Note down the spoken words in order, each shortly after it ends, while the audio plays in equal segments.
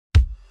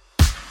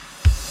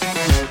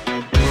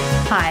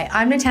Hi,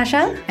 I'm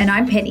Natasha. And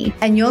I'm Penny.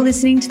 And you're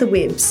listening to The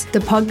Wibs, the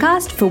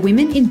podcast for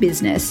women in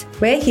business.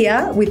 We're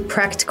here with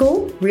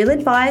practical, real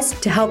advice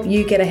to help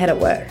you get ahead at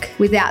work.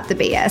 Without the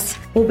BS.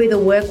 We'll be the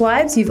work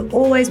wives you've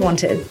always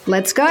wanted.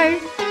 Let's go.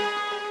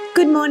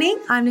 Good morning,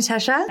 I'm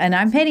Natasha. And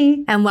I'm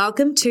Penny. And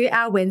welcome to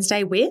our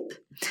Wednesday Whip.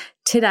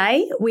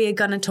 Today, we are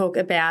going to talk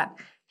about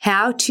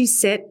how to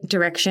set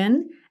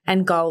direction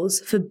and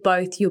goals for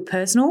both your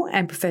personal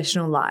and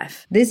professional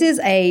life. This is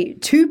a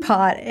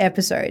two-part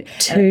episode.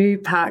 Two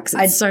parts.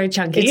 It's so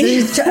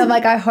chunky.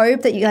 I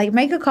hope that you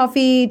make a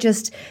coffee,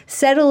 just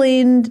settle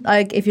in.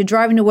 If you're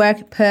driving to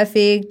work,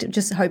 perfect.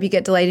 Just hope you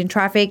get delayed in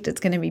traffic.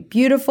 It's going to be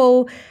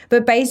beautiful.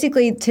 But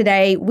basically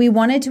today we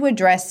wanted to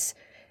address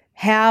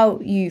how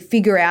you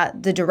figure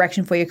out the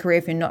direction for your career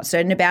if you're not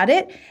certain about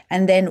it.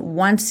 And then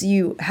once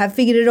you have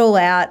figured it all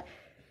out,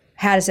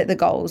 how to set the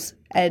goals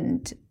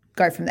and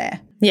go from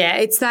there. Yeah,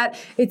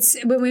 it's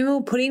when we were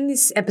putting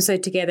this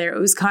episode together, it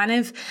was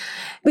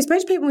we spoke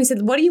to people and we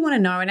said, what do you want to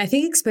know? And I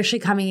think especially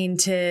coming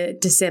into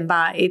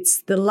December,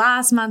 it's the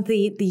last month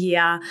of the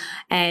year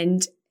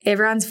and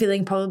everyone's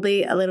feeling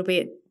probably a little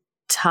bit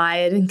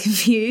tired and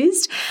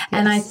confused. Yes.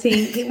 And I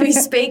think we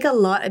speak a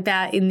lot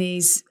about in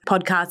these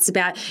podcasts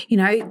about,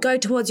 go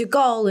towards your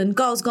goal and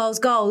goals.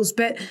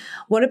 But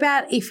what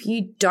about if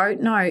you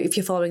don't know if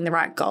you're following the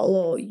right goal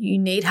or you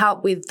need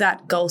help with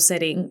that goal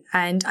setting?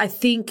 And I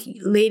think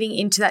leading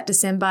into that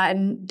December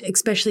and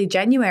especially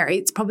January,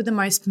 it's probably the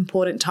most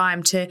important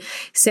time to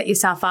set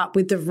yourself up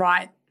with the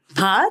right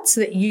parts so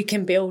that you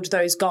can build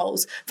those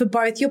goals for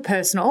both your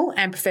personal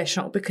and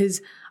professional,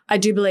 because I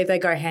do believe they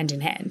go hand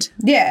in hand.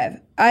 Yeah,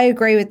 I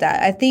agree with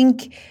that. I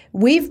think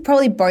we've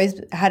probably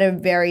both had a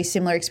very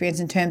similar experience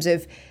in terms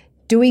of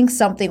doing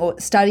something or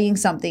studying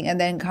something and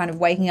then kind of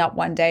waking up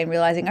one day and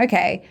realizing,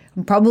 okay,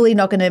 I'm probably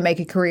not going to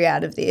make a career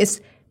out of this.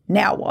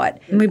 Now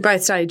what? And we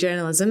both studied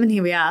journalism and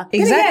here we are.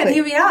 Exactly. Again,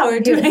 here we are. We're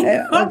doing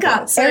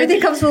podcasts. So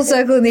everything comes full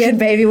circle in the end,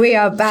 baby. We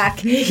are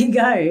back. There you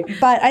go.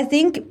 But I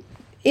think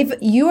if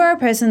you are a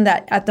person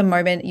that at the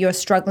moment you're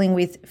struggling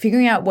with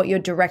figuring out what your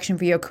direction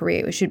for your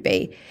career should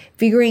be,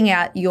 figuring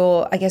out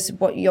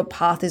what your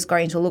path is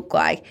going to look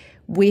like,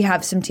 we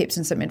have some tips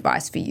and some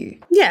advice for you.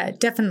 Yeah,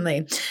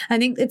 definitely. I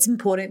think it's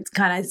important to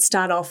kind of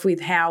start off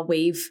with how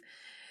we've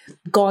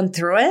gone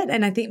through it.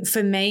 And I think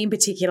for me in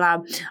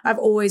particular, I've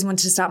always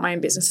wanted to start my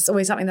own business. It's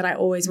always something that I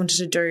always wanted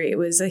to do. It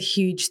was a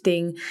huge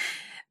thing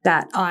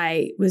that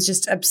I was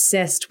just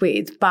obsessed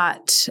with,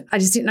 but I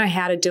just didn't know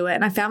how to do it.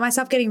 And I found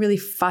myself getting really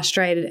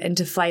frustrated and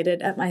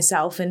deflated at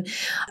myself. And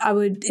I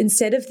would,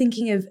 instead of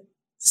thinking of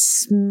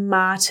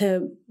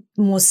smarter,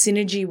 more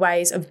synergy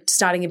ways of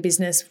starting a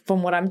business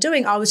from what I'm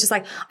doing, I was just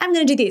like, I'm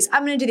going to do this.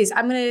 I'm going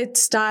to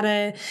start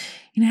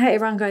how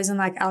everyone goes on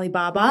like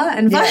Alibaba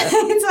and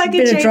it's like a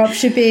bit of drop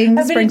shipping,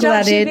 sprinkle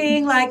that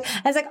in. I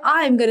was like,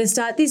 I'm going to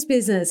start this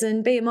business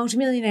and be a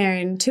multimillionaire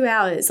in 2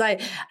 hours.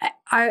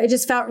 I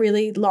just felt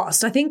really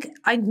lost. I think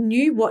I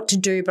knew what to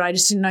do, but I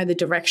just didn't know the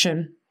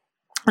direction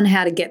on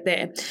how to get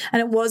there. And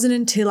it wasn't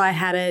until I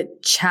had a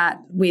chat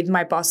with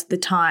my boss at the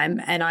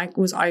time and I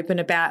was open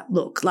about,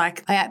 I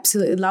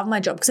absolutely love my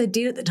job, because I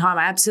did at the time.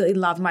 I absolutely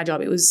loved my job.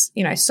 It was,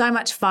 so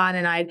much fun,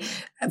 and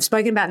I've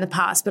spoken about in the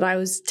past, but I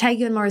was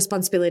taking on more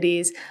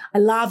responsibilities. I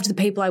loved the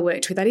people I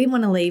worked with. I didn't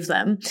want to leave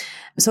them.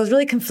 So I was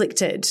really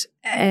conflicted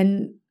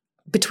and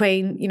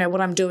between, what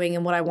I'm doing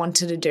and what I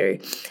wanted to do.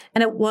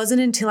 And it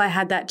wasn't until I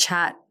had that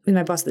chat with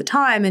my boss at the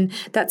time, and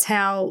that's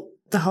how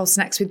the whole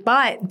Snacks with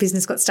Bite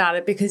business got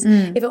started, because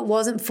if it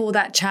wasn't for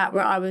that chat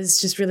where I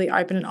was just really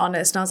open and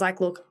honest and I was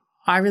like, look,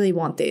 I really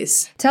want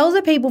this. Tell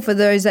the people, for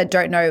those that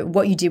don't know,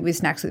 what you did with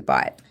Snacks with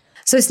Bite.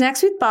 So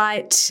Snacks with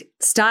Bite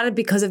started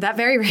because of that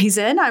very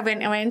reason. I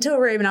went into a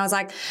room and I was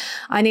like,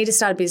 I need to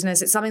start a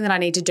business. It's something that I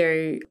need to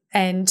do.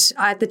 And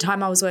at the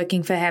time I was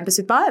working for Hampers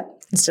with Bite,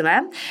 and still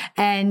am.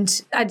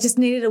 And I just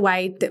needed a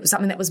way that was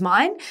something that was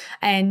mine.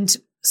 And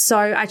so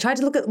I tried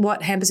to look at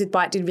what Hampers with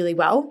Bite did really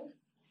well.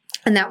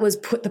 And that was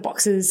put the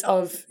boxes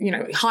of,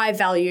 high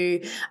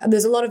value.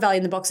 There's a lot of value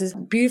in the boxes,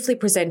 beautifully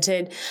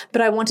presented.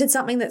 But I wanted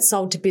something that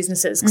sold to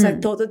businesses, because I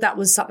thought that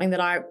was something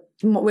that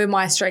where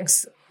my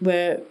strengths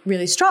were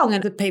really strong,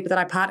 and the people that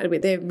I partnered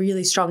with, they're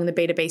really strong in the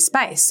B2B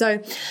space. So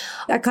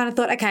I kind of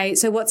thought, okay,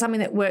 so what's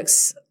something that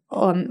works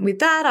with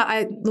that?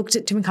 I looked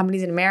at different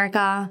companies in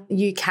America,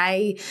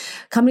 UK,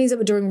 companies that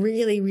were doing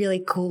really,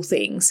 really cool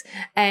things.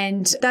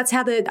 And that's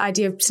how the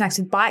idea of Snacks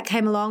with Bite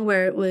came along,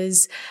 where it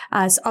was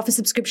off a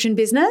subscription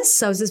business.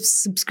 So it was a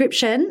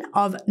subscription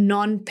of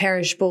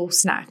non-perishable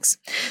snacks.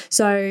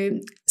 So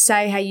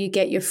say how you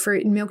get your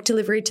fruit and milk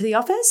delivery to the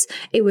office,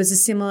 it was a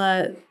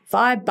similar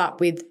vibe, but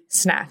with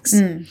snacks.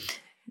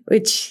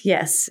 Which,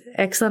 yes,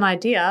 excellent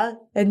idea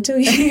until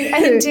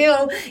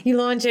you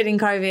launch it in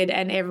COVID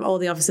and all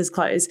the offices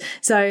close.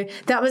 So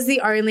that was the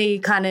only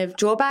kind of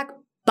drawback.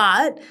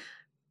 But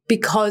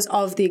because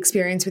of the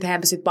experience with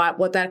Hampers with Bite,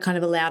 what that kind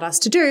of allowed us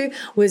to do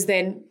was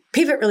then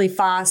pivot really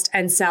fast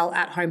and sell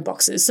at-home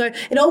boxes. So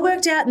it all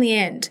worked out in the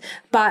end.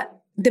 But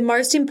the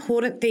most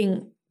important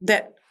thing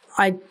that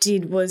I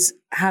did was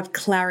have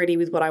clarity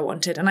with what I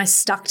wanted, and I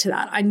stuck to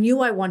that. I knew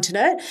I wanted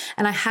it,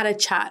 and I had a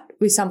chat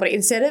with somebody.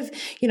 Instead of,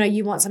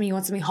 you want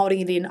something, holding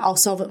it in, I'll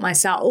solve it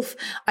myself.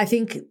 I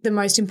think the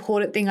most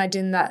important thing I did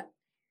in that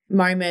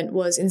moment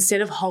was,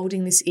 instead of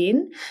holding this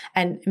in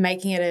and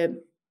making it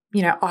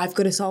I've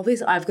got to solve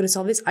this,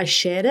 I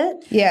shared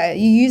it. Yeah,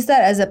 you use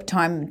that as a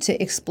time to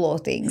explore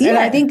things. Yeah. And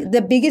I think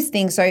the biggest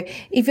thing, so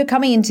if you're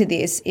coming into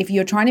this, if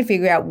you're trying to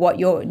figure out what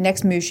your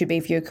next move should be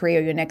for your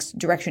career, your next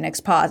direction,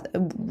 next path,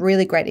 a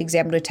really great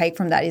example to take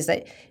from that is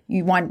that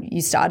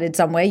you started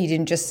somewhere, you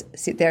didn't just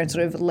sit there and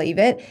sort of leave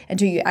it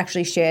until you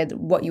actually shared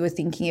what you were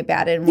thinking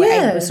about it and were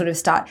able to sort of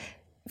start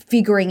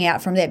figuring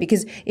out from there.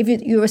 Because if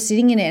you were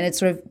sitting in it and it's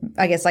sort of,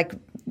 I guess, like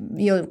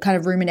you're kind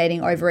of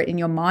ruminating over it in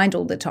your mind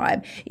all the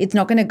time, it's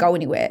not going to go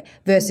anywhere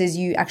versus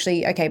you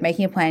actually,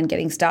 making a plan,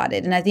 getting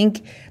started. And I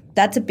think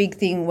that's a big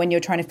thing when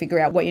you're trying to figure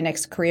out what your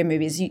next career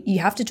move is. You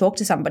have to talk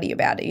to somebody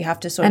about it. You have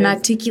to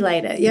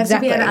articulate it. You have to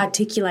be able to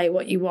articulate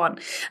what you want.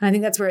 And I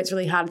think that's where it's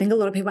really hard. I think a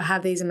lot of people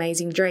have these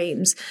amazing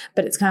dreams,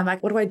 but it's kind of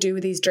like, what do I do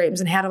with these dreams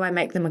and how do I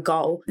make them a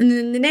goal? And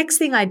then the next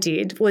thing I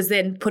did was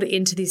then put it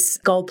into this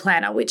goal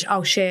planner, which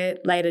I'll share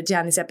later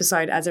down this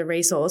episode as a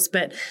resource.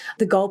 But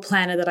the goal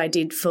planner that I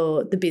did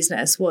for the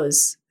business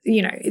was,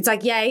 it's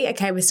like, yay,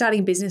 okay, we're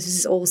starting a business. This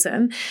is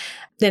awesome.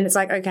 Then it's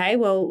like, okay,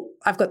 well,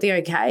 I've got the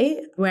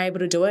okay. We're able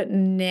to do it.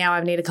 Now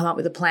I need to come up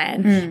with a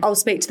plan. I'll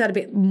speak to that a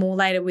bit more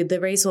later with the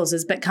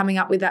resources, but coming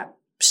up with that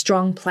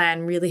strong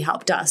plan really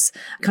helped us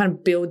kind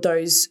of build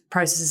those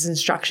processes and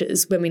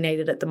structures when we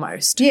needed it the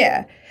most.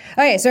 Yeah.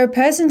 Okay, so a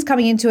person's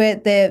coming into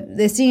it,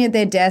 they're sitting at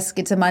their desk,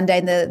 it's a Monday,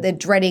 and they're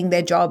dreading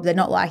their job, they're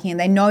not liking it, and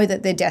they know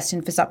that they're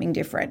destined for something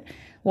different.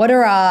 What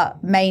are our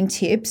main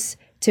tips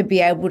to be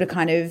able to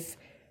kind of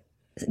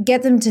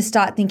get them to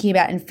start thinking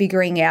about and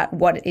figuring out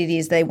what it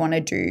is they want to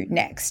do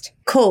next?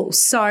 Cool.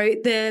 So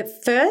the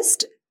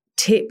first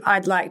tip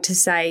I'd like to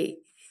say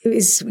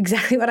is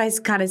exactly what I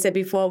kind of said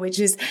before, which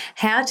is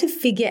how to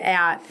figure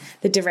out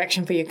the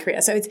direction for your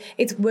career. So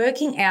it's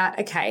working out,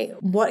 okay,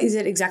 what is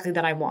it exactly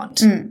that I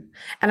want? And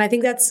I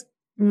think that's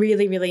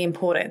really, really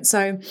important.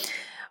 So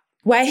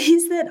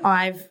ways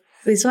that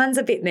this one's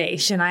a bit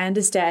niche, and I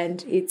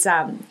understand it's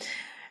a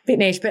bit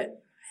niche,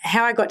 but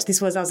how I got to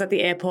this was I was at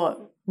the airport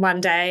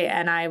one day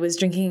and I was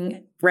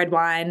drinking red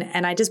wine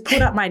and I just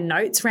pulled up my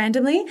notes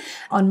randomly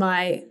on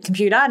my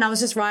computer and I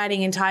was just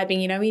writing and typing,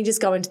 when you just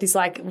go into this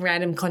like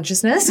random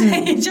consciousness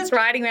and you're just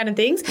writing random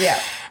things. Yeah.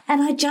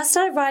 And I just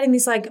started writing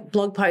this like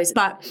blog post,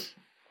 but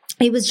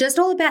it was just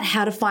all about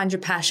how to find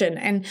your passion.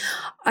 And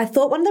I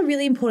thought one of the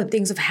really important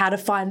things of how to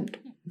find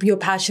your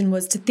passion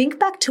was to think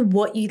back to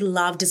what you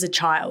loved as a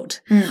child.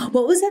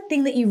 What was that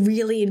thing that you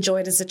really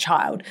enjoyed as a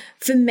child?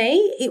 For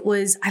me, it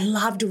was I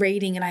loved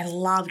reading and I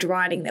loved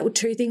writing. There were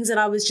two things that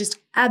I was just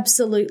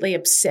absolutely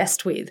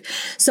obsessed with.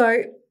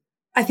 So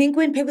I think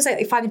when people say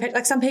they find their passion,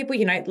 like some people,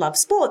 love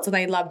sports or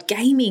they loved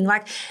gaming,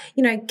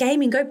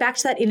 gaming, go back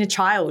to that inner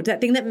child,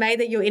 that thing that made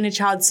that your inner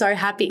child so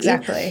happy.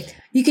 Exactly.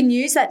 You can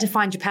use that to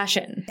find your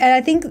passion. And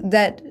I think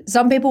that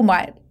some people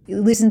might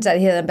listen to that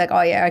here and be like,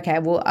 oh yeah, okay,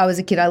 well, I was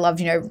a kid, I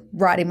loved,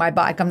 riding my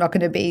bike. I'm not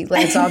going to be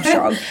Lance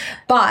Armstrong.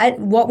 But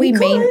what we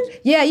mean,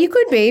 yeah, you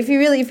could be if you're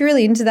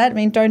really into that. I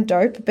mean, don't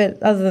dope,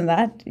 but other than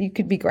that, you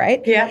could be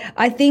great. Yeah.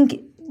 I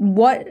think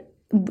what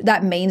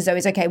that means though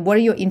is, okay, what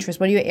are your interests?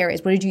 What are your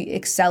areas? What did you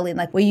excel in?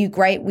 Like, were you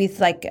great with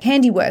like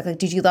handiwork? Like,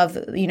 did you love,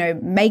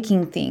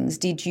 making things?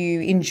 Did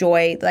you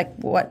enjoy like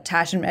what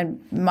Tash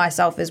and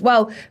myself as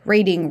well,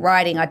 reading,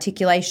 writing,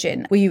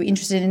 articulation? Were you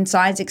interested in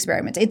science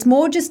experiments? It's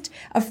more just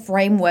a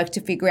framework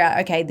to figure out,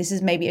 okay, this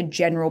is maybe a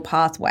general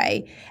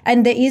pathway.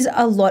 And there is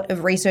a lot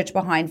of research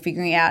behind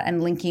figuring out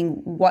and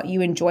linking what you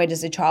enjoyed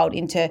as a child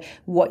into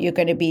what you're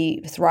going to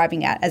be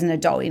thriving at as an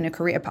adult in a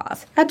career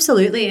path.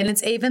 Absolutely. And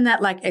it's even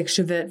that like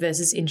extrovert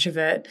versus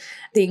introvert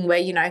thing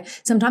where,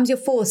 sometimes you're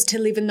forced to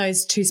live in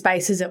those two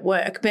spaces at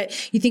work.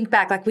 But you think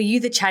back, like, were you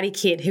the chatty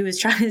kid who was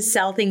trying to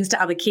sell things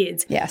to other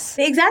kids? Yes.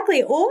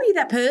 Exactly. Or were you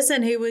that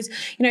person who was,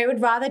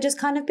 would rather just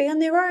kind of be on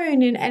their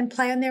own and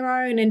play on their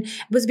own and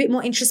was a bit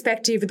more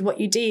introspective with what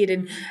you did.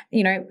 And,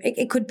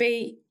 it could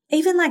be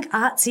even like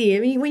artsy.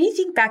 I mean, when you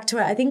think back to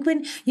it, I think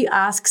when you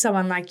ask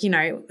someone like,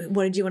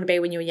 what did you want to be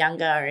when you were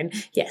younger? And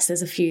yes,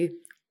 there's a few.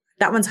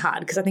 That one's hard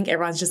because I think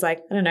everyone's just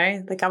like, I don't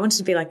know, like I wanted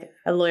to be like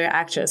a lawyer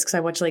actress because I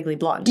watched Legally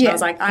Blonde. Yeah, I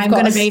was like, I'm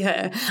going to be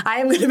her. I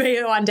am going to be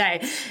her one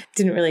day.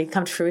 Didn't really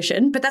come to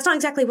fruition, but that's not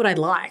exactly what I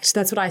liked.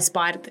 That's what I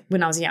aspired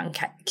when I was a young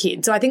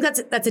kid. So I think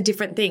that's a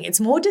different thing. It's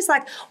more just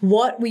like,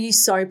 what were you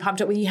so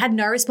pumped up when you had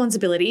no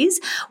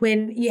responsibilities,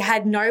 when you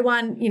had no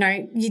one,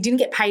 you didn't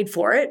get paid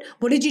for it.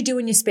 What did you do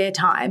in your spare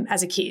time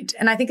as a kid?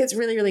 And I think it's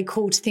really, really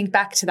cool to think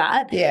back to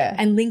that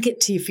and link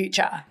it to your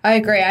future. I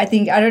agree. I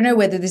don't know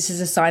whether this is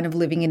a sign of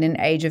living in an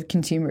age of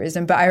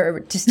consumerism, but I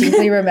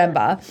distinctly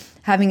remember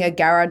having a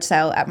garage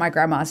sale at my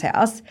grandma's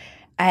house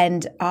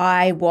and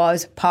I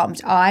was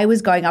pumped. I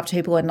was going up to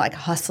people and like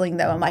hustling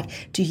them. I'm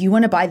like, do you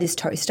want to buy this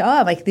toaster?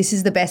 I'm like, this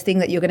is the best thing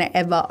that you're going to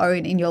ever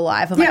own in your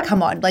life. I'm like,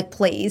 come on, like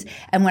please.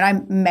 And when I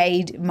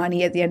made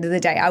money at the end of the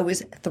day, I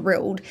was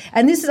thrilled.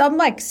 And I'm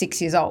like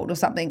 6 years old or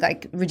something,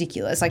 like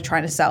ridiculous, like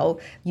trying to sell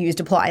used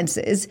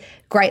appliances.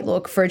 Great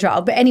look for a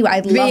child. But anyway, I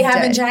loved it. You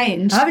haven't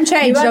changed. I haven't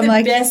changed. You are I'm the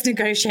like, best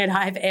negotiator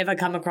I've ever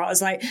come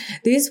across. Like,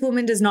 this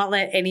woman does not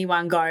let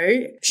anyone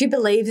go. She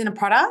believes in a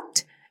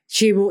product.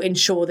 She will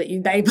ensure that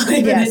they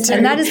believe in it too.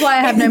 And that is why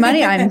I have no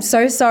money. I'm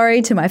so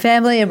sorry to my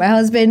family and my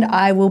husband.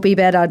 I will be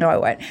better. No, I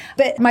won't.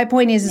 But my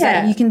point is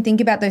that you can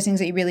think about those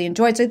things that you really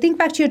enjoyed. So think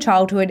back to your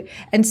childhood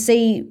and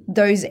see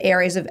those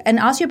areas and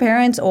ask your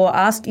parents or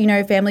ask,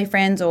 family,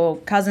 friends or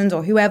cousins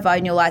or whoever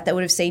in your life that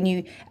would have seen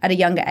you at a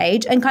younger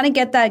age and kind of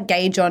get that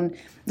gauge on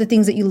the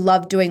things that you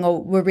love doing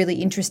or were really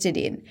interested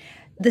in.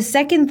 The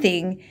second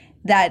thing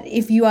that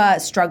if you are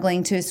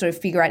struggling to sort of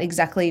figure out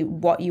exactly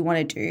what you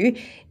want to do,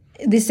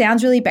 this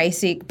sounds really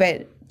basic,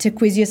 but to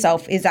quiz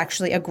yourself is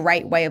actually a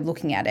great way of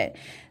looking at it.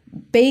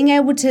 Being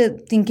able to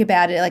think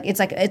about it, like it's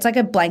like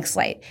a blank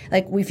slate.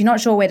 Like if you're not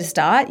sure where to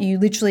start, you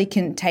literally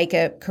can take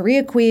a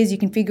career quiz. You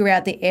can figure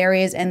out the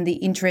areas and the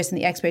interests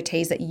and the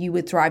expertise that you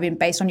would thrive in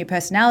based on your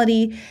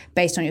personality,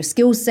 based on your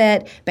skill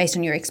set, based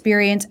on your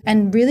experience,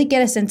 and really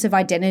get a sense of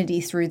identity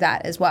through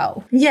that as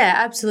well. Yeah,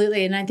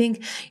 absolutely. And I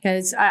think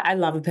I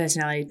love a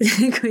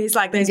personality quiz,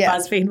 like those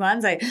BuzzFeed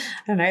ones. Like, I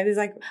don't know, there's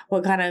like,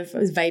 what kind of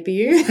vape are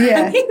you?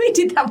 Yeah, I think we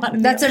did that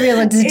one. That's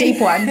it's a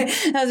deep one.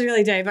 That was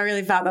really deep. I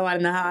really felt that one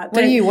in the heart.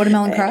 What are you?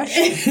 Watermelon Crush?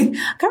 I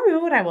can't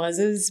remember what I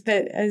was,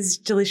 but it was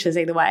delicious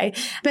either way.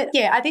 But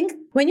yeah, I think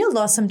when you're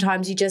lost,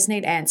 sometimes you just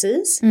need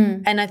answers.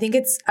 And I think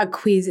a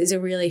quiz is a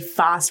really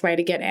fast way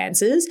to get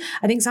answers.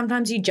 I think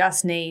sometimes you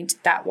just need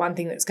that one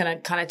thing that's going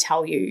to kind of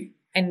tell you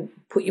and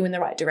put you in the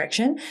right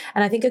direction.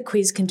 And I think a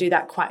quiz can do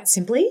that quite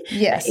simply.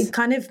 Yes. It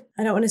kind of,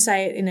 I don't want to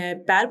say it in a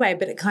bad way,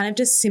 but it kind of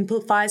just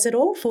simplifies it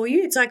all for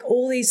you. It's like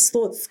all these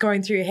thoughts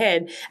going through your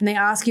head and they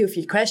ask you a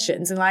few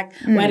questions and like,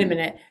 wait a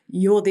minute,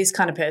 you're this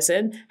kind of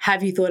person.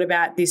 Have you thought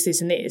about this,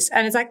 this and this?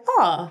 And it's like,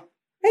 oh,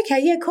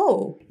 okay, yeah,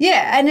 cool.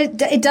 Yeah, and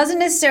it doesn't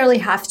necessarily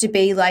have to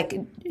be like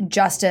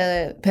just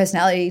a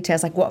personality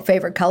test, like what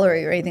favorite color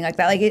or anything like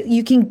that. Like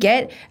you can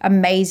get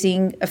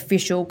amazing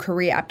official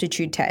career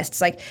aptitude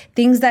tests, like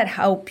things that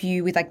help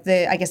you with like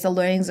the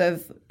learnings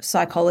of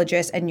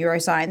psychologists and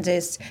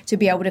neuroscientists to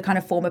be able to kind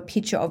of form a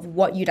picture of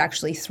what you'd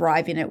actually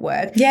thrive in at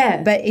work.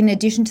 Yeah. But in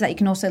addition to that, you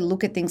can also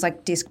look at things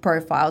like DISC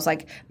profiles,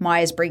 like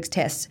Myers-Briggs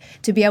tests,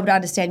 to be able to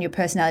understand your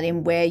personality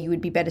and where you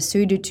would be better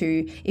suited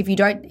to. If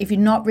you're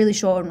not really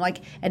sure on like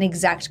an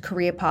exact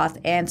career path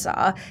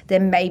answer,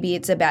 then maybe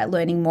it's about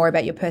learning more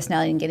about your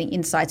personality and getting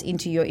insights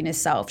into your inner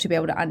self to be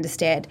able to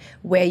understand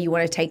where you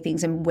want to take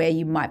things and where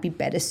you might be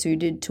better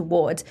suited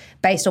towards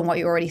based on what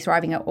you're already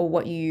thriving at or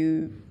what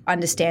you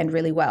understand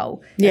really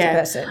well as a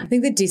person. I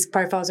think the DISC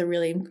profile is a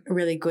really,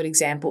 really good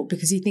example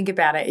because you think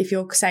about it, if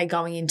you're, say,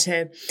 going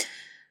into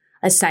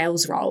a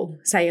sales role,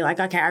 say you're like,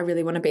 okay, I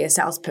really want to be a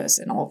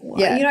salesperson or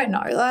you don't know.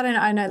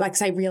 I know, like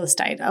say real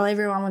estate.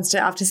 Everyone wants to,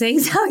 after seeing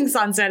Selling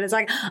Sunset, it's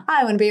like,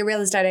 I want to be a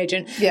real estate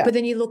agent. Yeah. But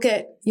then you look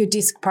at your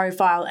DISC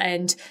profile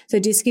and so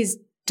DISC is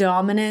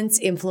dominance,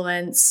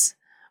 influence,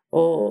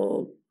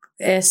 or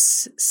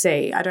SC.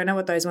 I don't know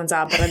what those ones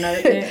are, but I know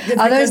that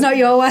are those not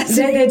your ones?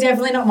 They're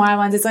definitely not my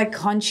ones. It's like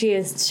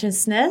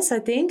conscientiousness, I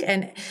think.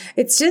 And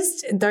it's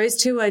just those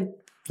two are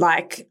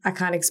like, I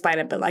can't explain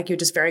it, but like you're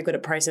just very good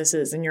at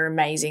processes and you're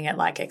amazing at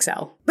like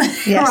Excel.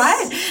 Yes.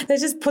 Right?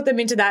 Let's just put them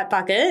into that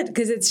bucket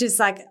because it's just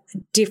like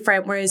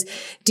different. Whereas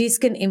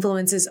DISC and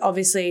influences,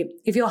 obviously,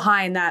 if you're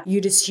high in that,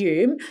 you'd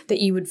assume that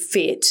you would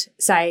fit,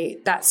 say,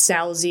 that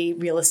salesy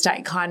real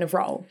estate kind of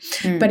role.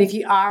 But if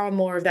you are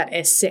more of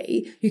that SC,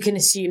 you can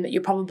assume that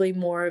you're probably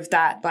more of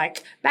that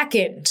like back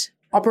end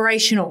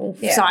operational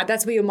side.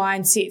 That's where your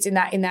mind sits in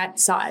that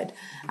side.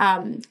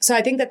 So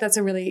I think that that's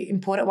a really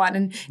important one.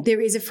 And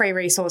there is a free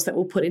resource that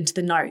we'll put into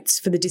the notes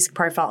for the DISC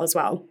profile as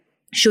well,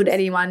 should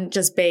anyone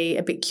just be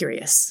a bit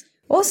curious.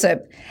 Awesome.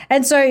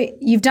 And so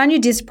you've done your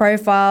DISC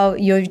profile,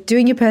 you're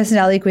doing your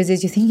personality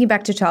quizzes, you're thinking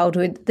back to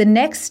childhood. The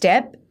next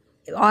step,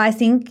 I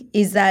think,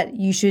 is that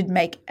you should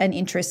make an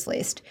interest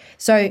list.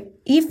 So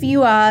if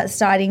you are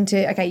starting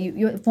to,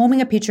 you're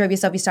forming a picture of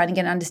yourself, you're starting to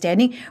get an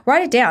understanding,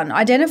 write it down.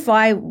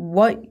 Identify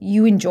what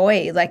you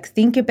enjoy. Like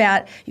think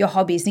about your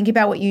hobbies. Think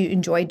about what you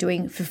enjoy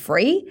doing for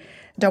free.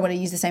 Don't want to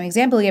use the same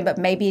example again, but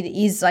maybe it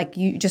is like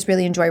you just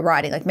really enjoy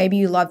writing. Like maybe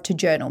you love to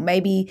journal.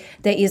 Maybe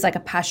there is like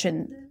a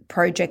passion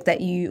project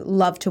that you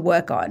love to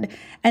work on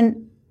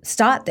and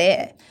start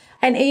there.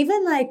 And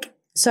even like,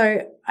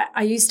 so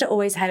I used to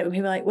always hate it when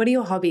people are like, what are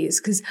your hobbies?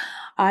 Because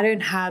I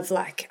don't have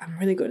like, I'm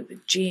really good at the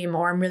gym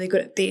or I'm really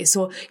good at this,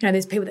 or,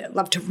 there's people that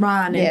love to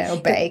run. Or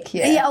bake.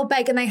 Yeah, or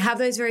bake. And they have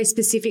those very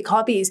specific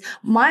hobbies.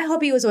 My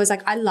hobby was always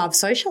like, I love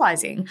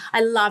socializing.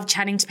 I love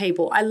chatting to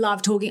people. I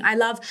love talking. I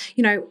love,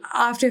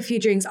 after a few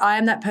drinks, I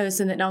am that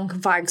person that no one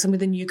can find because I'm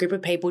with a new group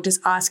of people just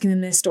asking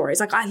them their stories.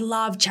 Like I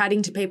love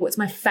chatting to people. It's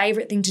my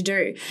favorite thing to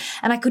do.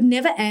 And I could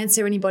never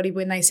answer anybody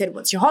when they said,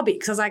 what's your hobby?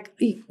 Because I was like,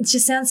 it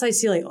just sounds so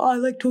silly. Oh, I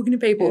like talking to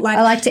people. Like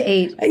I like to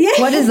eat. Yeah.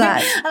 What is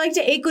that? I like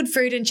to eat good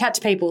food and chat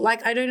to people.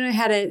 Like I don't know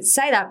how to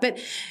say that. But,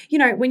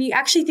 when you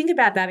actually think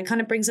about that, it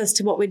kind of brings us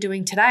to what we're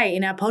doing today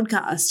in our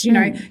podcast.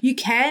 You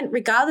can,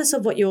 regardless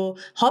of what your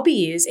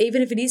hobby is,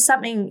 even if it is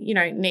something,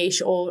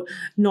 niche or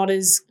not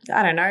as,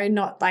 I don't know,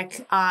 not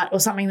like art or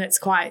something that's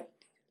quite,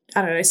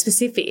 I don't know,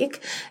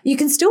 specific, you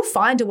can still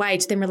find a way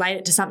to then relate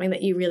it to something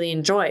that you really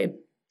enjoy.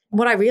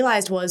 What I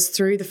realized was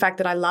through the fact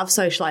that I love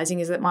socializing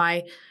is that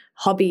my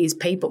hobby is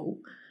people,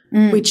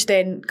 which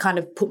then kind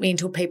of put me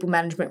into a people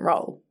management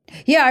role.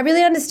 Yeah, I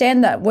really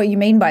understand that, what you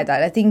mean by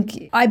that.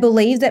 I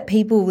believe that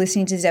people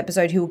listening to this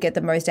episode who will get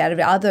the most out of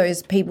it are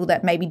those people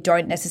that maybe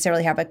don't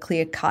necessarily have a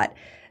clear-cut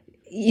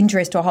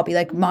interest or hobby.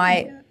 Like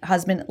my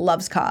husband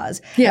loves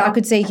cars. Yeah. I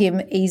could see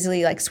him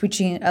easily like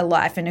switching a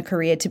life and a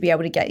career to be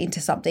able to get into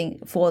something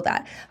for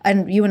that.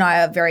 And you and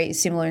I are very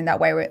similar in that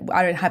way, where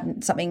I don't have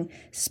something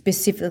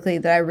specifically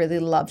that I really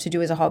love to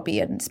do as a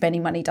hobby, and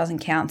spending money doesn't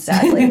count,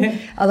 sadly.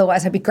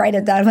 Otherwise I'd be great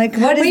at that. I'm like,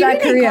 what is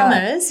that career?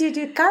 E-commerce,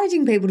 you're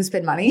encouraging people to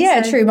spend money.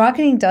 Yeah, true.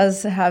 Marketing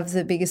does have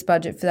the biggest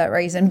budget for that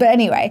reason. But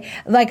anyway,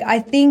 like I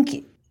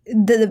think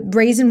the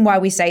reason why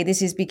we say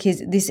this is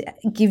because this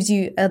gives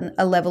you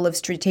a level of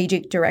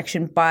strategic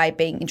direction by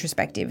being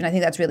introspective. And I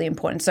think that's really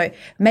important. So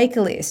make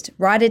a list,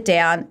 write it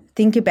down,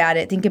 think about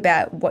it, think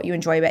about what you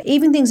enjoy about,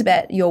 even things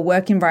about your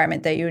work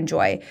environment that you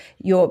enjoy,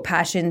 your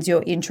passions,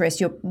 your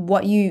interests,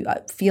 what you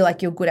feel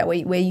like you're good at,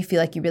 where you feel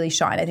like you really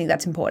shine. I think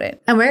that's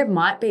important. And where it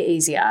might be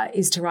easier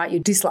is to write your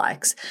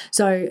dislikes.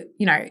 So,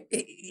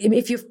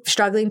 if you're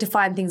struggling to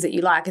find things that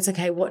you like, it's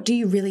okay, what do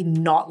you really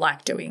not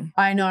like doing?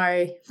 I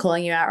know,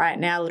 calling you out right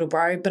now, little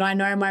bro, but I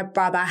know my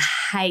brother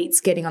hates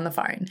getting on the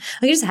phone.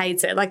 Like, he just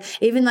hates it. Like,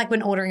 even like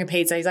when ordering a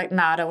pizza, he's like,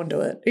 nah, I don't want to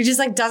do it. He just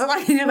like doesn't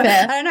like it.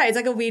 I don't know. It's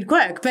like a weird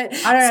quirk, but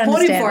I don't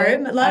support him understand for it.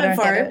 him, love him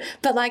for him. it.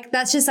 But like,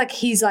 that's just like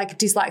his like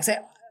dislike. So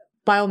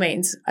by all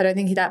means, I don't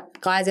think that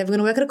guy's ever going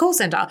to work at a call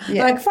center.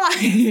 Yeah. Like,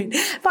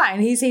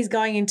 fine. He's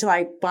going into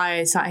like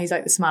he's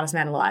like the smartest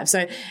man alive.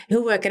 So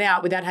he'll work it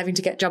out without having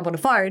to jump on a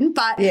phone.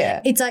 But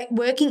it's like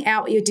working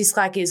out what your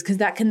dislike is, because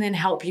that can then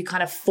help you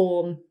kind of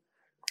form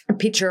a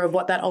picture of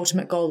what that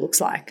ultimate goal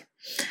looks like.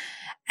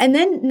 And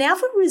then now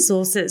for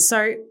resources.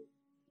 So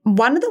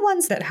one of the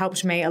ones that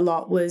helped me a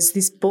lot was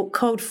this book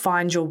called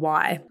Find Your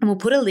Why. And we'll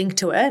put a link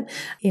to it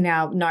in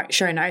our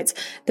show notes.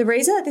 The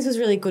reason that this was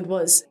really good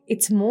was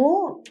it's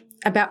more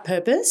about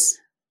purpose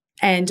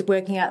and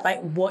working out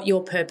like what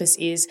your purpose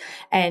is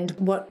and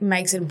what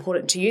makes it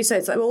important to you. So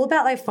it's like all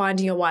about like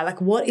finding your why.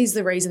 Like, what is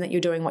the reason that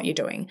you're doing what you're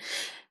doing?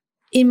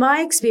 In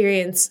my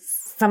experience,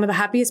 some of the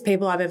happiest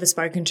people I've ever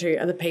spoken to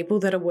are the people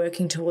that are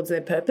working towards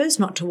their purpose,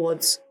 not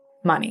towards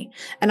money.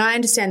 And I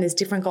understand there's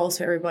different goals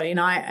for everybody, and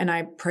I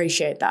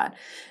appreciate that.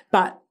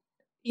 But,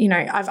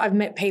 I've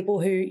met people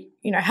who,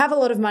 have a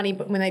lot of money,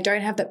 but when they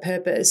don't have that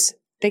purpose,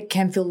 they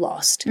can feel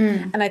lost.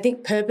 And I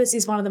think purpose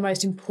is one of the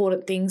most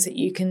important things that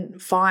you can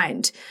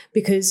find,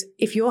 because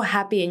if you're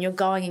happy and you're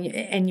going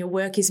and your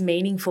work is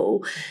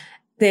meaningful,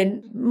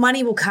 then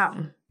money will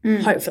come.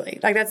 Hopefully.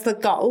 Like, that's the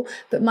goal,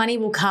 but money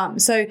will come.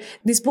 So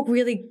this book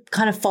really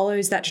kind of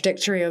follows that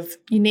trajectory of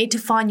you need to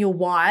find your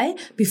why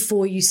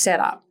before you set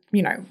up,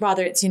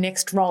 whether it's your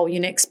next role,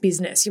 your next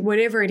business,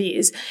 whatever it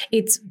is,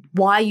 it's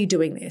why are you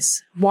doing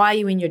this? Why are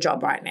you in your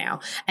job right now?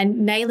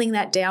 And nailing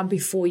that down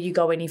before you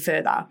go any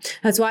further.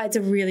 That's why it's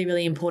a really,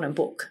 really important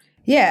book.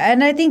 Yeah,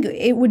 and I think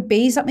it would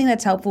be something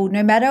that's helpful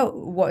no matter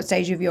what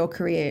stage of your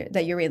career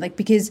that you're in, like,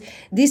 because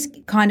this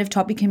kind of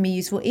topic can be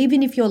useful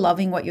even if you're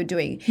loving what you're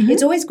doing.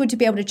 It's always good to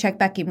be able to check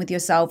back in with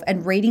yourself,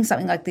 and reading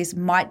something like this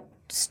might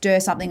stir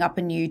something up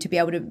in you to be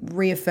able to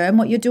reaffirm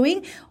what you're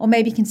doing, or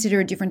maybe consider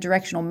a different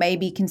direction, or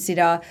maybe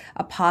consider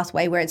a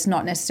pathway where it's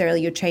not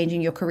necessarily you're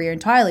changing your career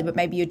entirely, but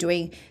maybe you're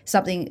doing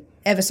something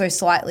ever so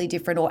slightly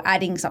different, or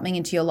adding something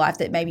into your life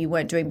that maybe you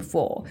weren't doing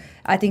before.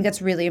 I think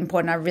that's really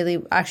important. I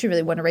actually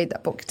really want to read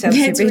that book. It sounds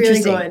It's super really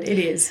interesting. good. It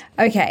is.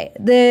 Okay.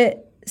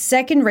 The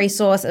second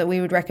resource that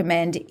we would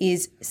recommend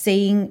is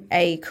seeing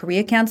a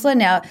career counselor.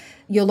 Now,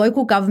 your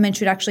local government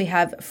should actually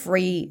have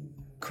free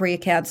career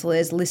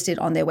counselors listed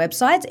on their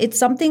websites. It's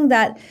something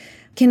that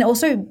can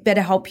also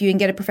better help you and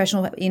get a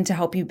professional in to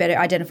help you better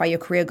identify your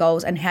career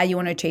goals and how you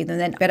want to achieve them,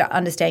 then better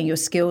understand your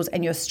skills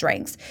and your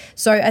strengths.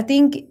 So I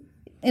think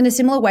in a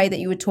similar way that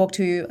you would talk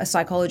to a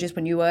psychologist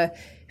when you were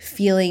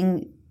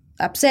feeling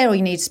upset, or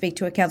you need to speak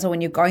to a counselor when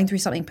you're going through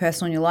something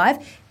personal in your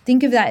life,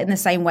 think of that in the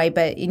same way,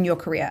 but in your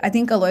career. I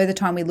think a lot of the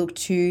time we look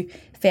to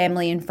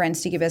family and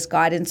friends to give us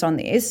guidance on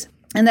this.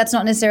 And that's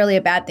not necessarily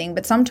a bad thing,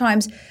 but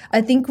sometimes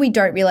I think we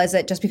don't realize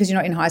that just because you're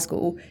not in high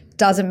school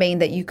doesn't mean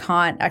that you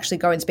can't actually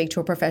go and speak to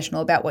a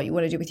professional about what you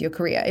want to do with your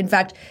career. In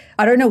fact,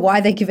 I don't know why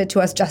they give it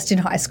to us just in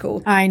high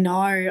school. I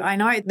know.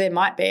 There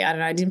might be. I don't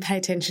know. I didn't pay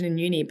attention in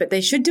uni, but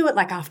they should do it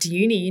like after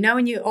uni, you know,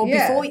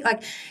 before,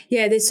 like,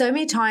 there's so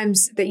many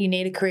times that you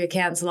need a career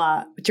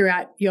counselor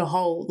throughout your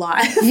whole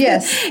life.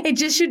 Yes. It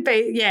just should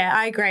be. Yeah,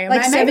 I agree.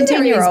 Like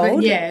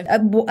 17-year-old. Yeah.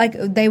 Like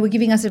they were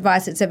giving us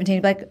advice at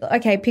 17, like,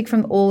 okay, pick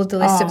from all of the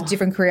list of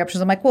different career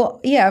options. I'm like, well,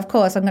 yeah, of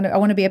course. I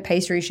want to be a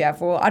pastry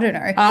chef, or I don't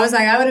know. I was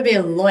like, I want to be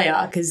a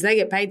lawyer because they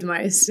get paid the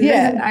most.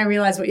 Yeah. And I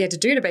realized what you had to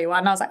do to be one.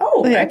 And I was like,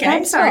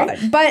 okay, sorry.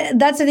 But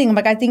that's the thing. I'm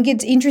like, I think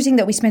it's interesting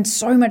that we spend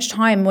so much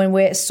time when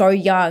we're so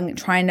young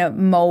trying to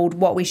mold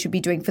what we should be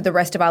doing for the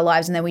rest of our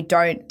lives, and then we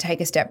don't take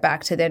a step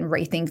back to then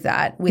rethink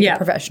that with a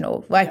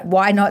professional. Like,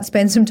 why not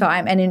spend some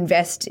time and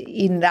invest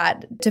in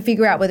that to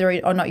figure out whether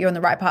or not you're on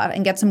the right path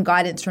and get some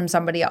guidance from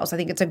somebody else? I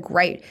think it's a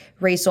great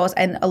resource,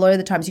 and a lot of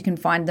the times you can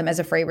find them as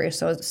a free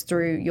resource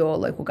through your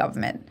local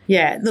government.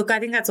 Yeah, look, I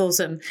think that's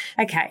awesome.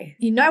 Okay,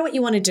 you know what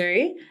you want to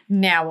do,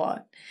 now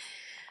what?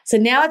 So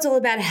now it's all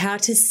about how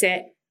to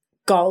set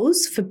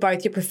goals for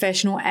both your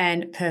professional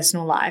and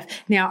personal life.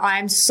 Now,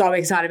 I'm so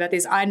excited about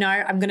this. I know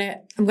I'm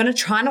gonna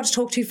try not to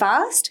talk too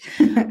fast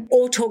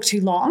or talk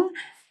too long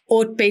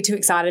or be too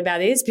excited about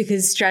this,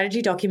 because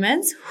strategy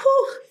documents,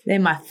 they're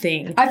my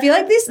thing. I feel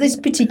like this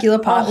particular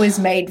part was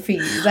made for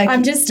you. Like,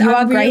 you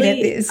are great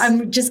at this.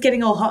 I'm just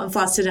getting all hot and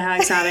flustered at how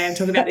excited I am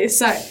talking about this.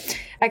 So,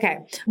 okay,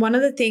 one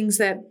of the things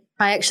that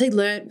I actually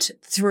learnt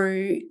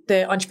through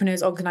the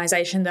Entrepreneurs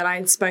Organisation that I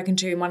had spoken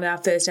to in one of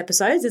our first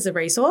episodes as a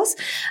resource.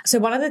 So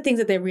one of the things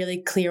that they're really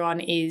clear on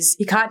is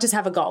you can't just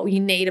have a goal.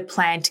 You need a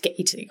plan to get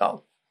you to the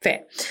goal.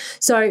 Fair.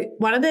 So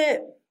one of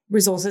the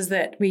resources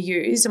that we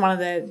use, and one of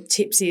the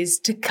tips is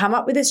to come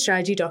up with a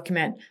strategy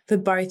document for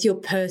both your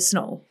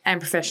personal and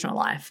professional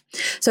life.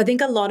 So I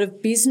think a lot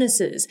of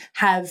businesses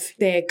have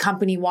their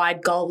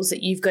company-wide goals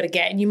that you've got to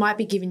get, and you might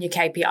be given your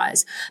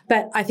KPIs.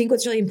 But I think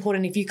what's really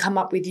important, if you come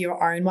up with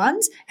your own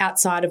ones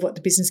outside of what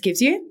the business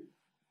gives you.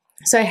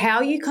 So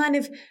how you kind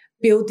of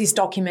build this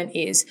document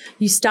is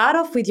you start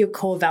off with your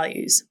core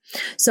values.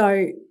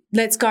 So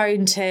let's go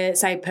into,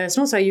 say,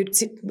 personal. So you'd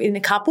sit in a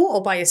couple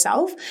or by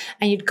yourself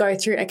and you'd go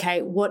through,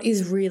 okay, what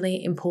is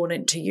really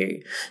important to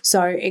you?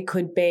 So it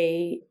could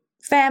be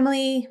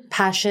family,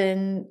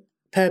 passion,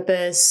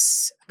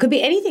 purpose, could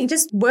be anything,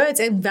 just words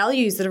and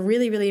values that are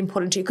really, really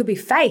important to you. It could be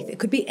faith. It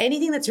could be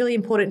anything that's really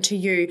important to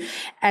you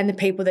and the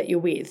people that you're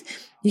with.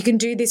 You can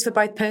do this for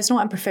both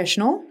personal and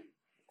professional.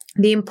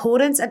 The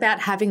importance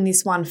about having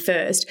this one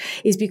first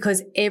is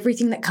because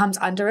everything that comes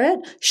under it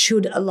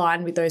should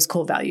align with those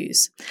core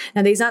values.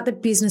 Now, these aren't the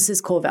business's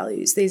core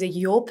values. These are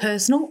your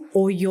personal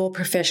or your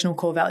professional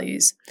core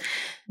values.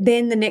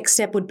 Then the next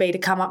step would be to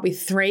come up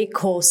with 3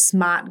 core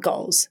SMART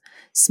goals.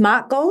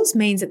 SMART goals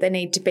means that they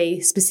need to be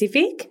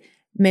specific,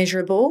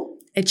 measurable,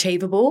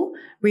 achievable,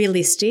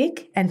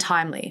 realistic, and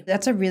timely.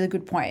 That's a really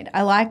good point.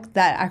 I like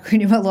that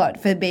acronym a lot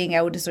for being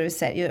able to sort of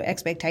set your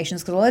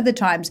expectations, because a lot of the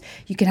times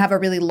you can have a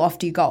really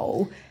lofty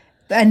goal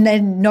and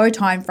then no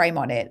time frame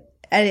on it.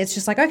 And it's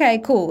just like, okay,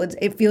 cool.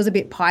 It feels a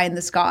bit pie in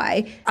the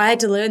sky. I had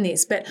to learn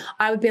this, but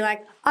I would be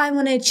like, I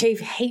want to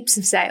achieve heaps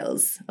of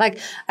sales. Like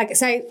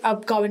say, I'll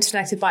go into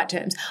Connected Bite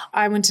terms.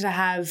 I wanted to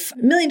have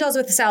 $1 million worth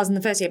of sales in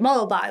the first year, blah,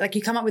 blah, blah. Like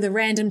you come up with a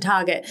random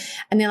target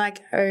and they're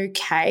like,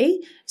 okay,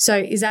 so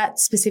is that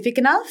specific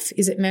enough?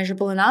 Is it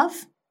measurable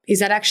enough? Is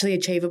that actually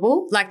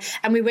achievable? Like,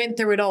 and we went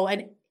through it all,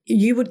 and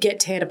you would get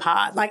teared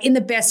apart, like in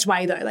the best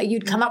way though. Like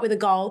you'd come up with a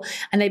goal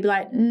and they'd be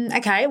like,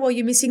 okay, well,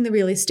 you're missing the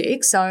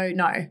realistic, so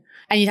no.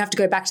 And you'd have to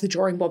go back to the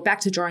drawing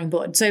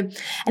board, So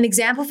an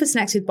example for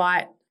Connected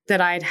Bite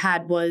that I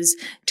had was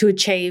to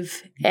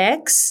achieve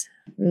X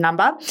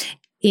number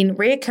in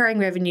reoccurring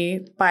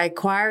revenue by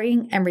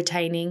acquiring and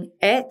retaining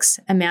X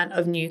amount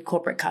of new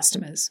corporate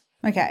customers.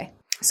 Okay.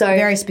 So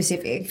very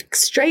specific.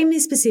 Extremely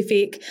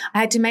specific. I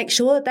had to make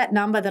sure that that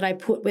number that I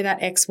put where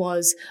that X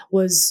was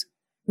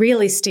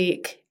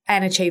realistic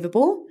and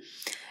achievable.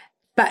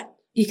 But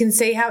you can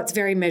see how it's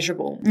very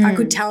measurable. I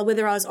could tell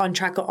whether I was on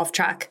track or off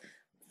track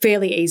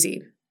fairly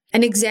easy.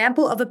 An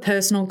example of a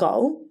personal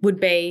goal would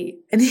be,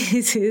 and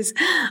this is,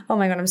 oh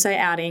my God, I'm so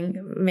outing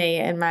me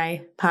and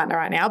my partner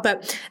right now,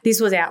 but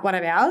this was one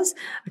of ours.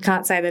 I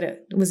can't say that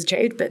it was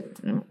achieved, but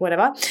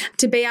whatever.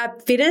 To be our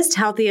fittest,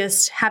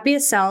 healthiest,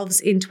 happiest selves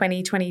in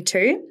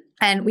 2022.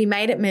 And we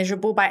made it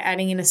measurable by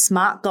adding in a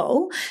SMART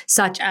goal,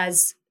 such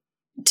as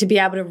to be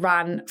able to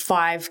run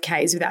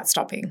 5Ks without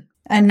stopping.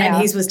 And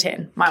his was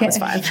 10. Mine was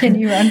 5. Can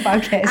you run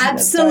 5Ks?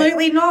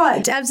 Absolutely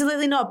not.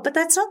 Absolutely not. But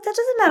that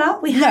doesn't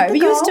matter. We have the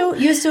goal.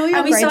 You're still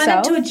your great self.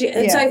 Up to a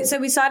gym. Yeah. So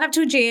we signed up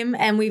to a gym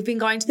and we've been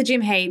going to the gym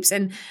heaps.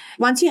 And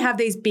once you have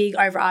these big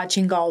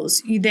overarching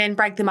goals, you then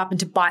break them up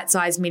into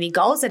bite-sized mini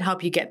goals that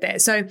help you get there.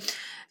 So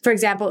for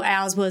example,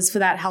 ours was for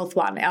that health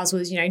one. Ours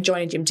was,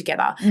 join a gym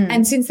together.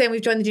 And since then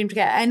we've joined the gym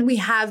together and we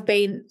have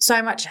been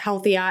so much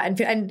healthier.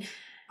 And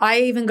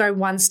I even go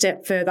one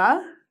step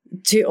further.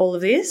 to all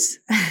of this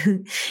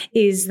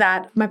is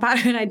that my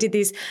partner and I did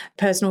this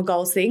personal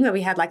goals thing where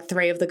we had like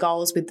 3 of the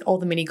goals with all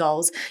the mini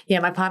goals. Yeah,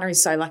 my partner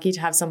is so lucky to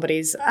have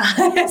somebody's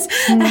as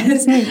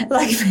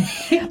like I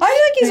feel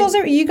like he's also,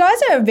 you guys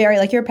are very,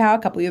 like, you're a power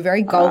couple. You're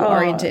very goal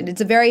oriented.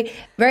 It's a very,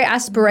 very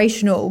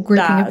aspirational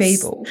grouping of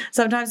people.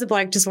 Sometimes the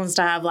bloke just wants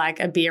to have like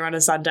a beer on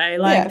a Sunday,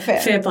 like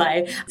fair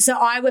play. So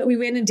we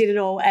went and did it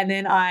all, and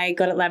then I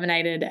got it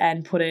laminated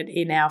and put it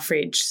in our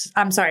fridge.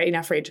 I'm sorry, in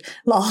our fridge.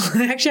 Lol.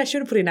 Actually, I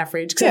should have put it in our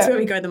fridge because that's where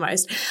we go the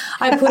most.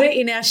 I put it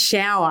in our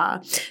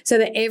shower so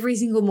that every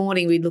single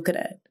morning we'd look at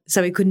it.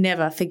 So we could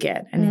never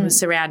forget, and it was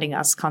surrounding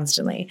us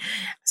constantly.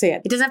 So yeah,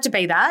 it doesn't have to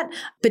be that,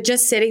 but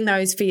just setting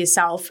those for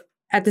yourself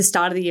at the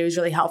start of the year is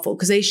really helpful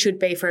because these should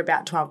be for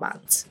about 12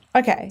 months.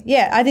 Okay.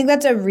 Yeah. I think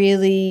that's a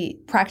really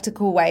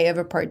practical way of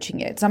approaching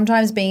it.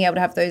 Sometimes being able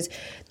to have those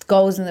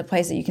goals in the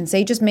place that you can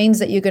see just means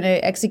that you're going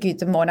to execute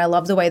them more. And I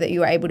love the way that you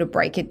were able to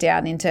break it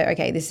down into,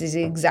 okay, this is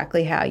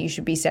exactly how you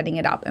should be setting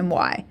it up and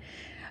why.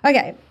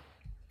 Okay.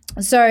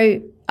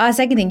 So our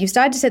second thing, you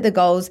started to set the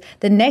goals.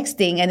 The next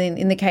thing, and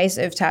in the case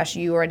of Tash,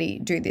 you already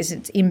do this,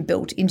 it's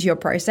inbuilt into your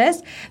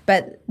process.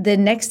 But the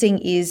next thing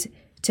is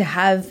to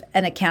have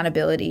an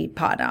accountability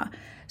partner.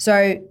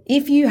 So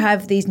if you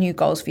have these new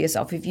goals for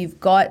yourself, if you've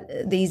got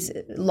these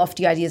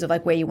lofty ideas of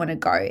like where you want to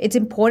go, it's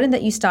important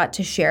that you start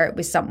to share it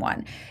with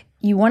someone.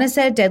 You want to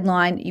set a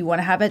deadline, you want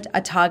to have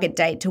a target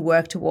date to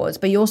work towards,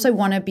 but you also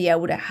want to be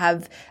able to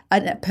have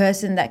a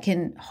person that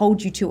can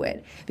hold you to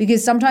it.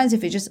 Because sometimes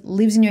if it just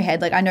lives in your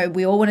head, like I know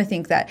we all want to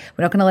think that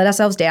we're not going to let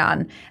ourselves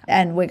down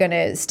and we're going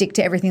to stick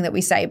to everything that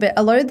we say. But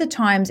a lot of the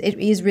times it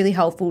is really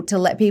helpful to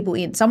let people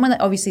in, someone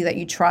that obviously that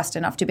you trust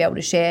enough to be able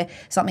to share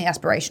something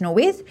aspirational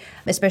with,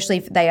 especially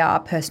if they are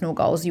personal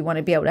goals. You want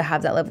to be able to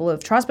have that level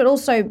of trust, but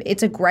also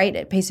it's a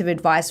great piece of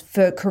advice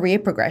for career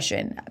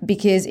progression,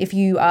 because if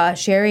you are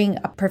sharing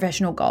a professional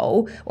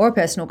goal or a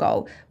personal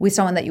goal with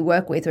someone that you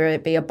work with, whether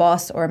it be a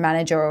boss or a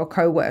manager or a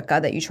co-worker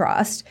that you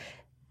trust,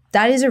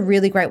 that is a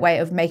really great way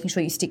of making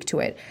sure you stick to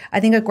it.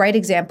 I think a great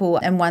example,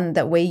 and one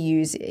that we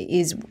use,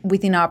 is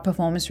within our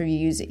performance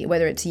reviews,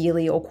 whether it's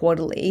yearly or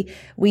quarterly,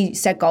 we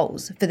set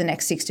goals for the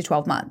next 6 to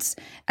 12 months.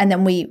 And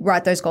then we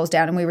write those goals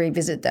down and we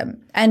revisit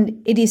them. And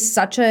it is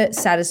such a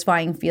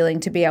satisfying feeling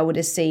to be able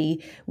to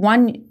see,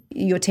 one,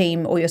 your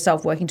team or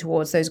yourself working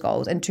towards those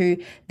goals, and 2,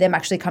 them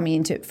actually coming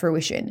into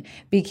fruition.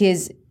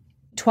 Because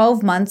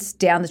 12 months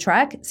down the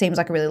track seems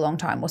like a really long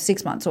time, or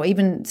 6 months, or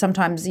even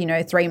sometimes,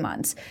 3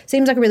 months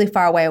seems like a really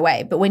far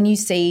away. But when you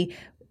see,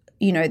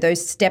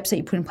 those steps that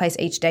you put in place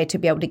each day to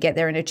be able to get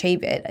there and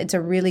achieve it, it's a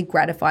really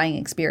gratifying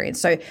experience.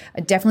 So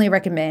I definitely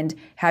recommend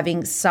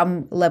having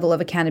some level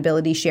of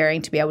accountability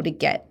sharing to be able to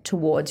get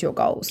towards your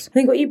goals. I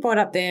think what you brought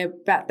up there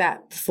about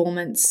that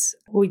performance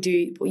we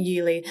do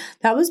yearly,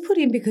 that was put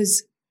in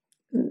because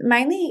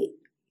mainly,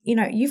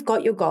 you've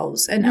got your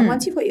goals. And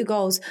once you've got your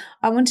goals,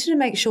 I wanted to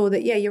make sure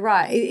that, yeah, you're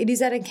right. It is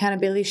that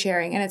accountability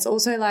sharing. And it's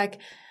also like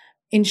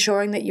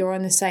ensuring that you're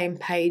on the same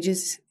page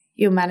as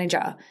your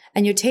manager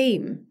and your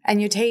team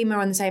are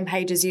on the same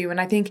page as you.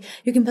 And I think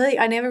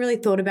I never really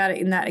thought about it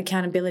in that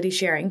accountability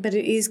sharing, but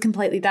it is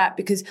completely that,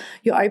 because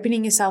you're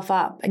opening yourself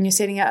up and you're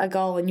setting out a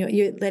goal and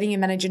you're letting your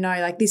manager know,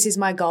 like, this is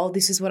my goal.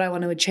 This is what I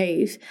want to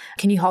achieve.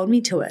 Can you hold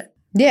me to it?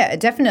 Yeah,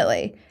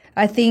 definitely.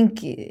 I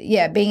think,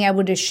 being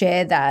able to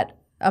share that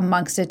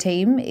amongst a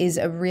team is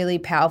a really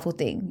powerful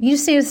thing. You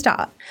just need to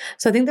start.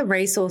 So I think the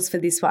resource for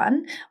this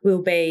one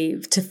will be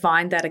to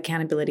find that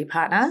accountability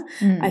partner.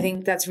 I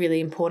think that's really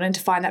important,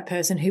 to find that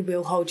person who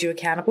will hold you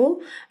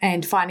accountable,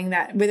 and finding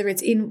that whether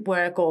it's in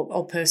work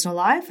or personal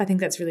life, I think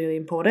that's really, really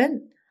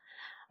important.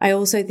 I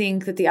also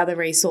think that the other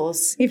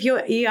resource, if you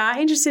are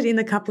interested in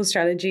the couple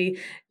strategy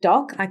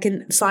doc, I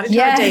can slide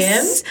into our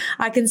DMs.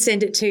 I can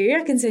send it to you.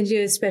 I can send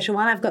you a special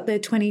one. I've got the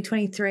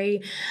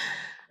 2023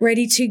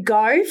 ready to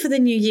go for the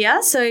new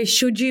year. So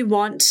should you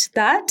want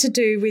that to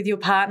do with your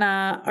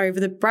partner over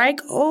the break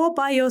or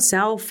by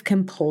yourself,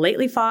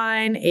 completely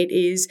fine. It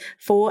is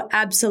for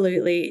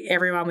absolutely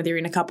everyone, whether you're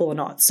in a couple or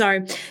not.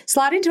 So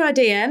slide into our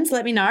DMs,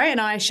 let me know, and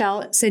I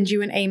shall send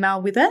you an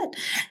email with it.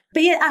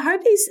 But yeah, I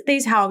hope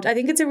these helped. I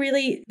think it's a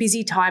really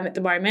busy time at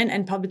the moment,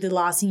 and probably the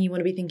last thing you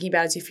want to be thinking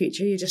about is your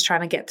future. You're just trying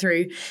to get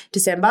through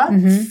December.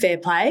 Fair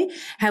play.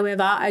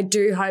 However, I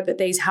do hope that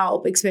these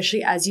help,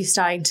 especially as you're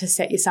starting to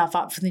set yourself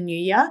up for the new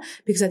year,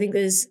 because I think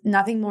there's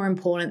nothing more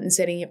important than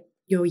setting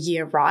your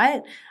year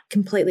right.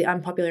 Completely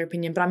unpopular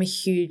opinion, but I'm a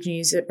huge New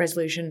Year's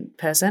resolution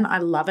person. I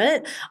love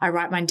it. I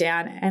write mine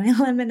down and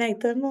eliminate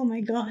them. Oh my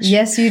gosh.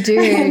 Yes, you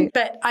do.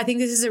 But I think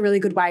this is a really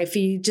good way for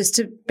you just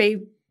to be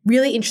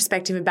really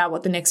introspective about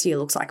what the next year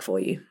looks like for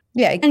you.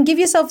 Yeah, and give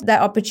yourself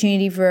that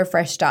opportunity for a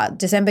fresh start.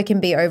 December can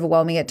be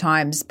overwhelming at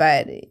times,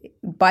 but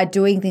by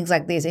doing things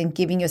like this and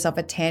giving yourself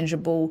a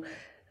tangible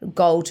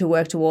goal to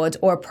work towards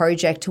or a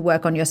project to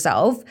work on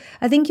yourself,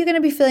 I think you're going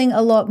to be feeling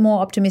a lot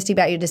more optimistic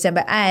about your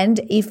December. And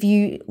if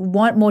you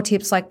want more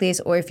tips like this,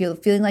 or if you're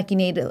feeling like you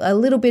need a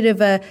little bit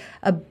of a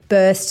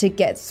burst to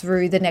get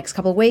through the next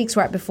couple of weeks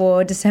right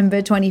before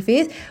December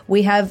 25th,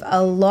 we have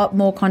a lot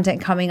more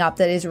content coming up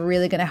that is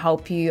really going to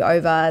help you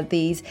over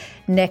these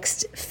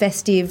next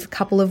festive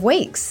couple of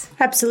weeks.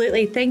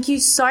 Absolutely. Thank you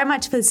so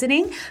much for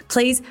listening.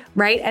 Please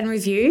rate and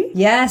review.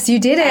 Yes, you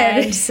did it.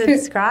 And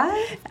subscribe.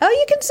 Oh,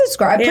 you can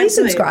subscribe. Yeah, Please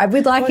absolutely. subscribe.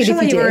 We'd like it if you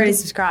did. You've already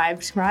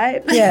subscribed,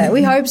 right? Yeah,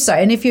 we hope so.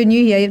 And if you're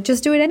new here,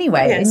 just do it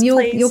anyway, Yes, and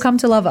please. you'll come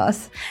to love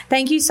us.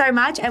 Thank you so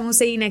much, and we'll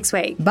see you next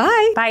week.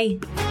 Bye.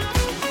 Bye.